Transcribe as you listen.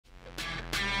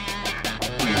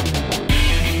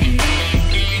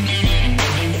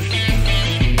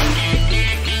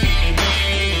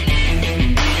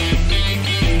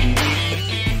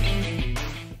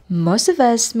Most of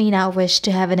us may not wish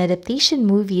to have an adaptation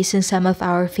movies in some of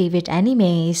our favorite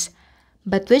animes,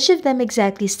 but which of them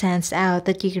exactly stands out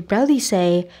that you could probably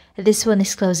say, this one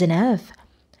is close enough?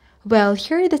 Well,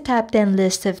 here are the top 10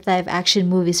 list of live-action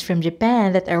movies from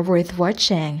Japan that are worth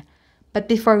watching. But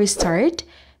before we start,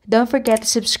 don't forget to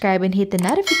subscribe and hit the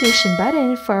notification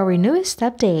button for our newest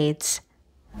updates.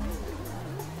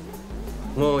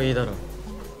 もういいだろう。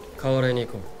河原に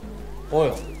行こう。おう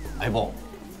よ、相棒。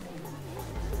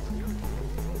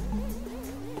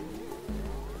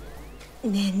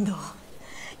面倒。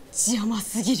邪魔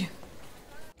すぎる。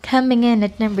 Coming in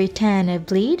at number 10, A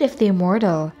Blade of the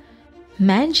Immortal.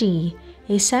 Manji,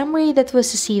 a samurai that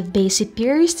was deceived by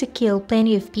superiors to kill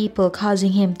plenty of people,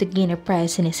 causing him to gain a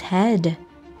prize in his head.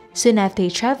 Soon after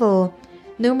he traveled,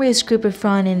 numerous group of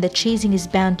ronin that chasing his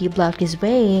bounty blocked his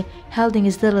way, holding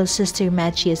his little sister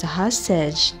Machi as a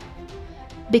hostage.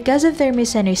 Because of their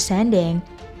misunderstanding,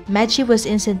 Machi was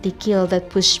instantly killed,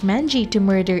 that pushed Manji to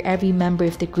murder every member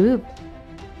of the group.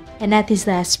 And at his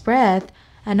last breath,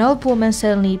 an old woman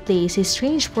suddenly placed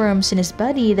strange worms in his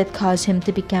body that caused him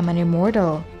to become an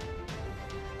immortal.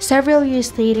 Several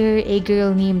years later, a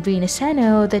girl named Rina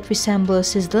Sano that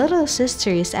resembles his little sister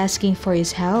is asking for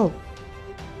his help,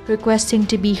 requesting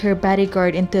to be her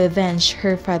bodyguard and to avenge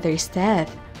her father's death.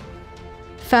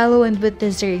 Follow and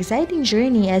witness their exciting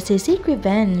journey as they seek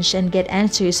revenge and get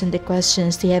answers on the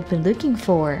questions they have been looking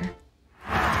for.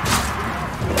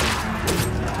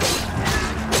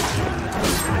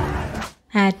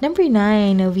 At number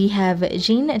 9, we have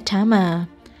Jin Tama,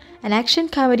 an action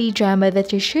comedy drama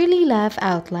that you surely laugh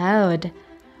out loud.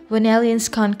 When aliens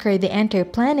conquer the entire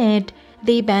planet,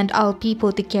 they banned all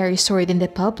people to carry sword in the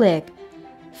public,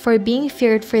 for being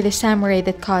feared for the samurai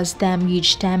that caused them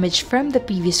huge damage from the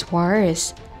previous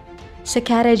wars.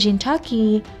 Sakata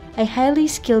Jintaki, a highly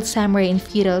skilled samurai in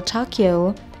feudal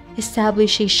Tokyo,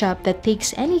 established a shop that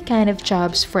takes any kind of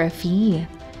jobs for a fee.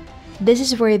 This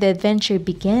is where the adventure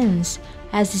begins,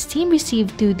 as his team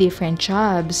received 2 different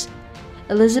jobs.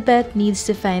 Elizabeth needs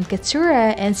to find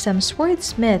Katsura, and some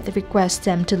swordsmith requests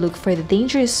them to look for the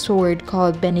dangerous sword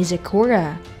called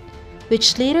Benizakura,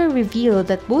 which later revealed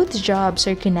that both jobs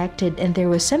are connected and there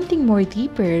was something more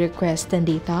deeper request than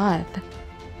they thought.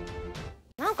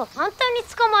 なんか簡単に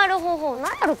捕まえる方法な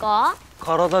いあるか？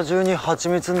体中に蜂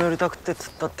蜜塗りたくって突っ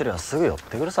立ってりゃすぐ寄っ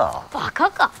てくるさ。バカ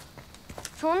か。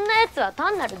そんなやつは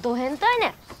単なるド変態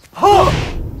ね。は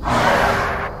っ！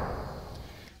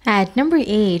 At number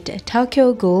 8,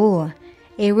 Tokyo Ghoul,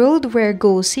 a world where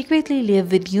ghouls secretly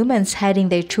live with humans hiding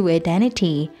their true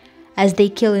identity, as they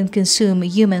kill and consume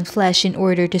human flesh in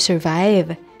order to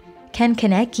survive. Ken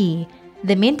Kaneki,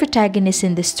 the main protagonist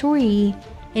in the story,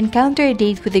 encountered a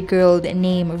date with a girl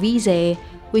named Rize,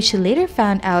 which she later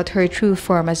found out her true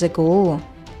form as a ghoul.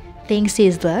 Thanks to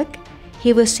his luck,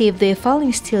 he was saved by a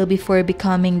falling steel before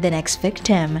becoming the next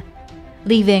victim,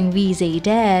 leaving Rize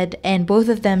dead and both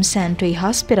of them sent to a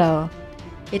hospital.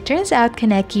 It turns out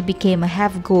Kaneki became a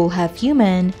half-ghoul,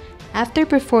 half-human after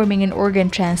performing an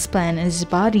organ transplant in his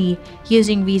body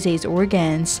using Rize's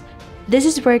organs. This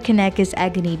is where Kaneki's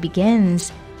agony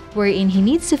begins, wherein he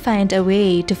needs to find a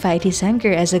way to fight his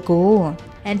hunger as a ghoul,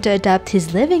 and to adapt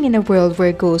his living in a world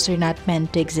where ghouls are not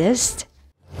meant to exist.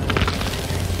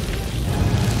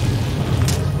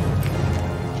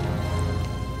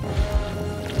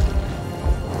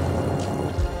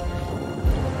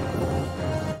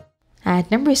 At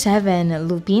number 7,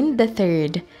 Lupin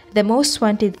III, the most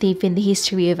wanted thief in the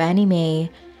history of anime.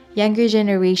 Younger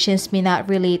generations may not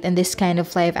relate on this kind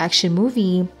of live-action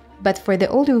movie, but for the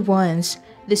older ones,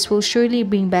 this will surely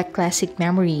bring back classic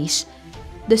memories.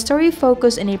 The story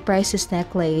focuses on a priceless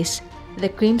necklace, the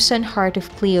Crimson Heart of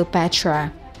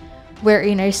Cleopatra,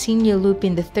 wherein Arsenio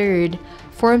Lupin III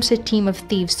forms a team of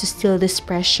thieves to steal this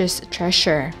precious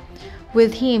treasure.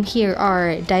 With him here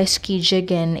are Daisuke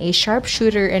Jigen, a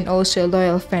sharpshooter and also a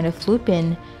loyal friend of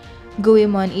Lupin,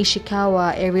 Goemon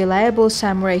Ishikawa, a reliable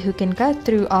samurai who can cut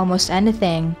through almost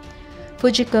anything,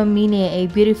 Fujiko Mine, a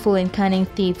beautiful and cunning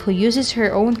thief who uses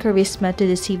her own charisma to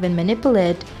deceive and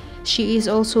manipulate. She is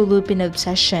also Lupin's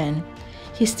obsession.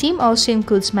 His team also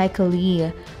includes Michael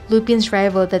Lee, Lupin's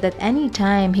rival that at any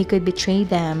time he could betray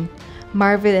them.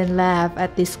 Marvel and laugh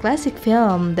at this classic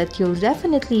film that you'll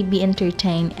definitely be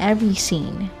entertained every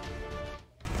scene.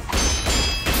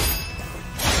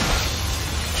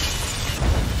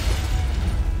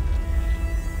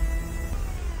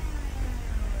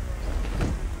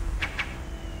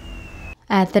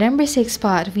 At the number 6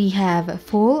 spot, we have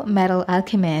Full Metal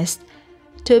Alchemist.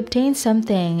 To obtain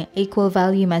something, equal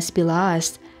value must be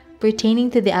lost,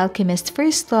 pertaining to the alchemist's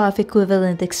first law of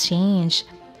equivalent exchange.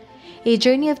 a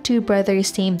journey of two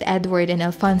brothers named Edward and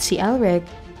Alphonse Elric,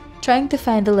 trying to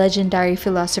find the legendary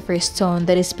Philosopher's Stone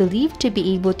that is believed to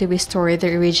be able to restore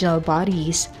their original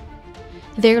bodies.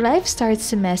 Their life starts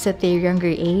to mess at their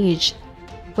younger age,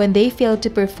 when they fail to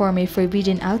perform a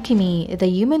forbidden alchemy, the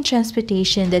human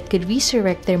transmutation that could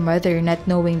resurrect their mother not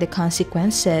knowing the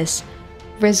consequences,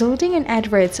 resulting in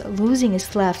Edward losing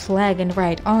his left leg and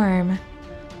right arm,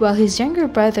 while his younger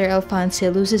brother Alphonse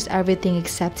loses everything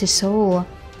except his soul.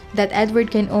 That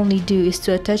Edward can only do is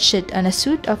to attach it on a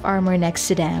suit of armor next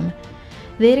to them.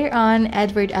 Later on,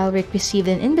 Edward Elric received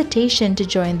an invitation to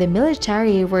join the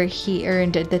military where he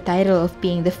earned the title of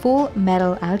being the Full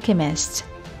Metal Alchemist.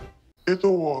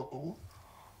 Eduardo?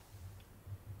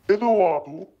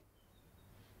 Eduardo?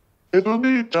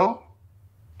 Edo-nichan?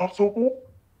 Asobo?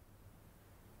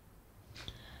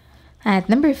 At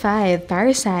number 5,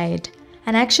 Parasite,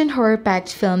 an action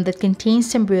horror-packed film that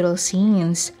contains some brutal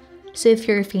scenes. So if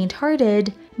you're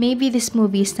faint-hearted, maybe this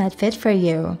movie is not fit for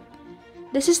you.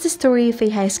 This is the story of a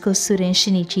high school student,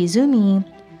 Shinichi Izumi,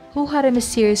 who had a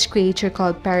mysterious creature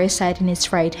called Parasite in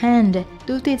his right hand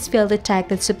due to its failed attack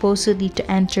that supposedly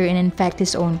to enter and infect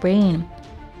his own brain.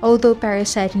 Although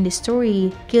Parasite in the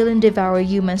story kill and devour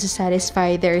humans to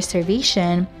satisfy their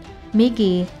starvation,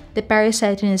 Migi, the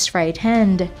parasite in his right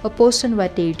hand, opposed on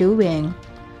what they're doing.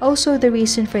 Also, the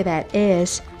reason for that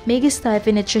is, Migi's life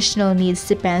and nutritional needs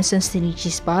depends on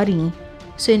Shinichi's body,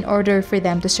 so in order for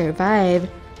them to survive,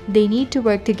 they need to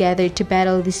work together to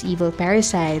battle these evil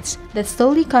parasites that's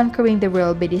slowly conquering the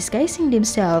world by disguising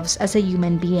themselves as a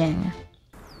human being.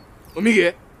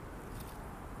 Migi,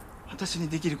 私に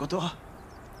できることは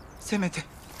せめて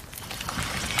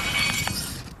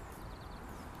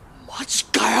マジ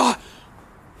かよ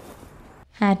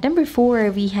At number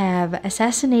 4, we have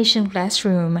Assassination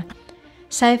Classroom,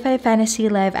 sci-fi fantasy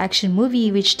live-action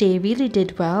movie which they really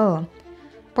did well.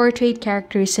 Portrayed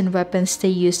characters and weapons they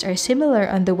used are similar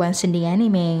on the ones in the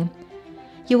anime.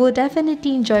 You will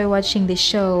definitely enjoy watching this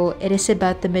show. It is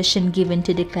about the mission given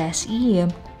to the Class E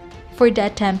for the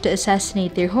attempt to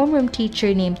assassinate their homeroom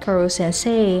teacher named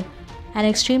Koro-sensei, an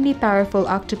extremely powerful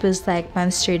octopus-like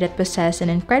monster that possesses an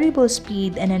incredible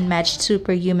speed and unmatched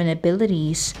superhuman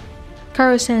abilities.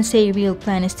 Koro-sensei's real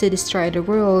plan is to destroy the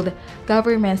world.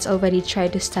 Governments already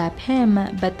tried to stop him,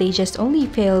 but they just only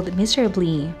failed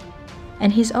miserably.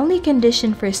 And his only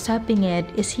condition for stopping it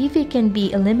is if he can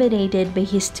be eliminated by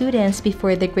his students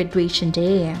before the graduation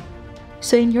day.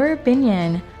 So in your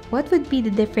opinion, what would be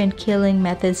the different killing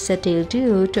methods that they'll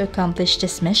do to accomplish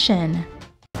this mission?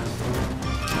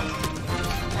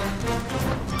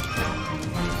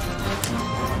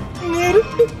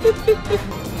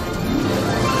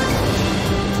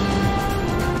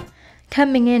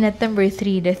 Coming in at number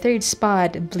 3, the third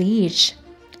spot, Bleach.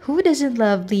 Who doesn't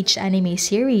love Bleach anime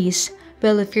series?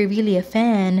 Well, if you're really a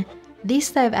fan,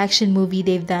 this live-action movie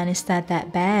they've done is not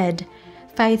that bad.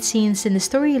 Fight scenes and the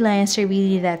storylines are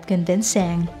really that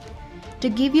convincing. To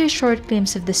give you a short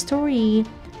glimpse of the story,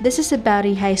 this is about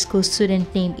a high school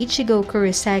student named Ichigo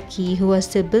Kurosaki who has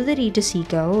the ability to see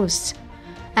ghosts.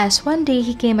 As one day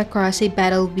he came across a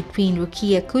battle between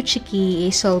Rukia Kuchiki,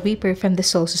 a soul reaper from the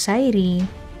Soul Society,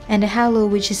 and a Hallow,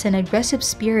 which is an aggressive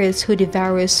spirit who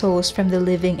devours souls from the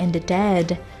living and the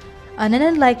dead. On an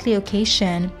unlikely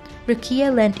occasion,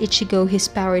 Rukia lent Ichigo his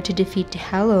power to defeat the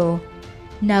Hallow.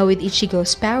 Now with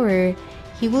Ichigo's power,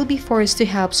 he will be forced to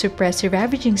help suppress the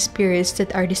ravaging spirits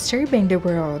that are disturbing the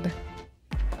world.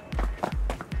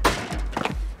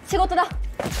 仕事だ。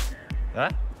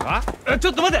ち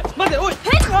ょっと待ておい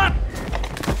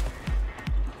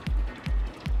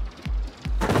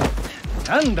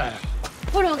なんだよ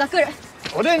フォローが来る。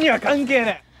俺には関係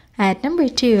ねえ At number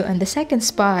 2, on the second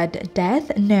spot,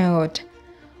 Death Note.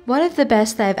 One of the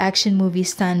best live-action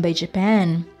movies done by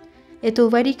Japan. It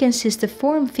already consists of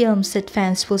 4 films that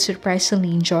fans will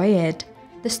surprisingly enjoy it.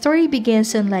 The story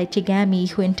begins on Light Yagami,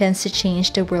 who intends to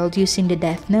change the world using the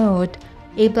Death Note,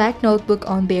 a black notebook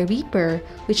owned by a Reaper,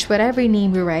 which whatever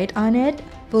name you write on it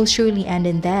will surely end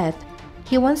in death.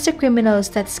 He wants the criminals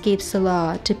that escapes the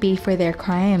law to pay for their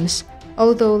crimes.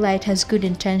 Although Light has good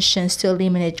intentions to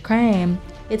eliminate crime,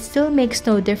 it still makes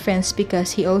no difference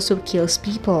because he also kills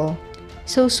people.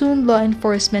 So soon, law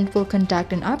enforcement will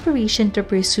conduct an operation to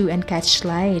pursue and catch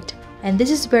Light. And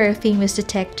this is where a famous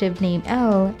detective named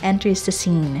L enters the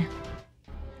scene.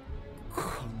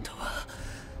 今度は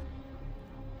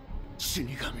死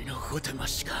神のホテマ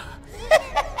シか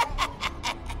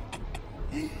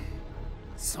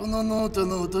そのノート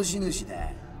の落とし主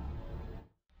だ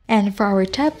And for our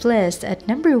top list, at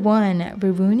number 1,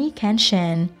 Rurouni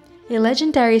Kenshin, a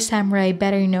legendary samurai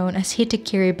better known as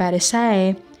Hitokiri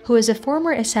Badasai, who is a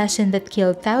former assassin that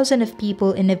killed thousands of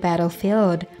people in a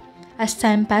battlefield. As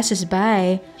time passes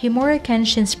by, Himura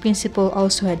Kenshin's principle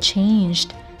also had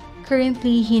changed.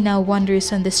 Currently, he now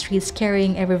wanders on the streets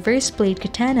carrying a reverse blade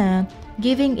katana,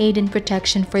 giving aid and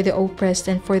protection for the oppressed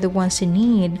and for the ones in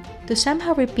need, to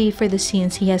somehow repay for the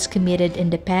sins he has committed in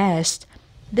the past.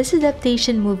 This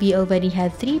adaptation movie already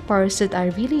had 3 parts that are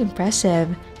really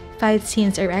impressive. Fight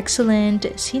scenes are excellent,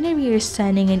 scenery is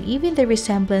stunning, and even the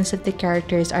resemblance of the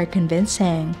characters are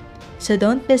convincing. So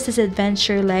don't miss this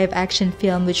adventure live-action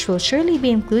film, which will surely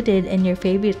be included in your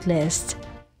favorite list.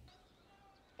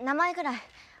 名前ぐらい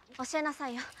教えなさ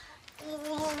いよ。ちょっと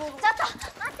待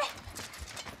って。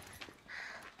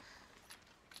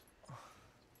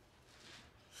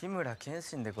日村謙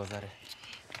信でござる。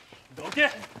どけ。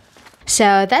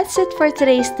 So that's it for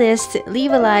today's list.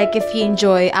 Leave a like if you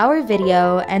enjoy our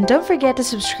video, and don't forget to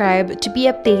subscribe to be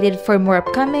updated for more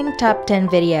upcoming top 10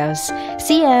 videos.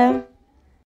 See ya!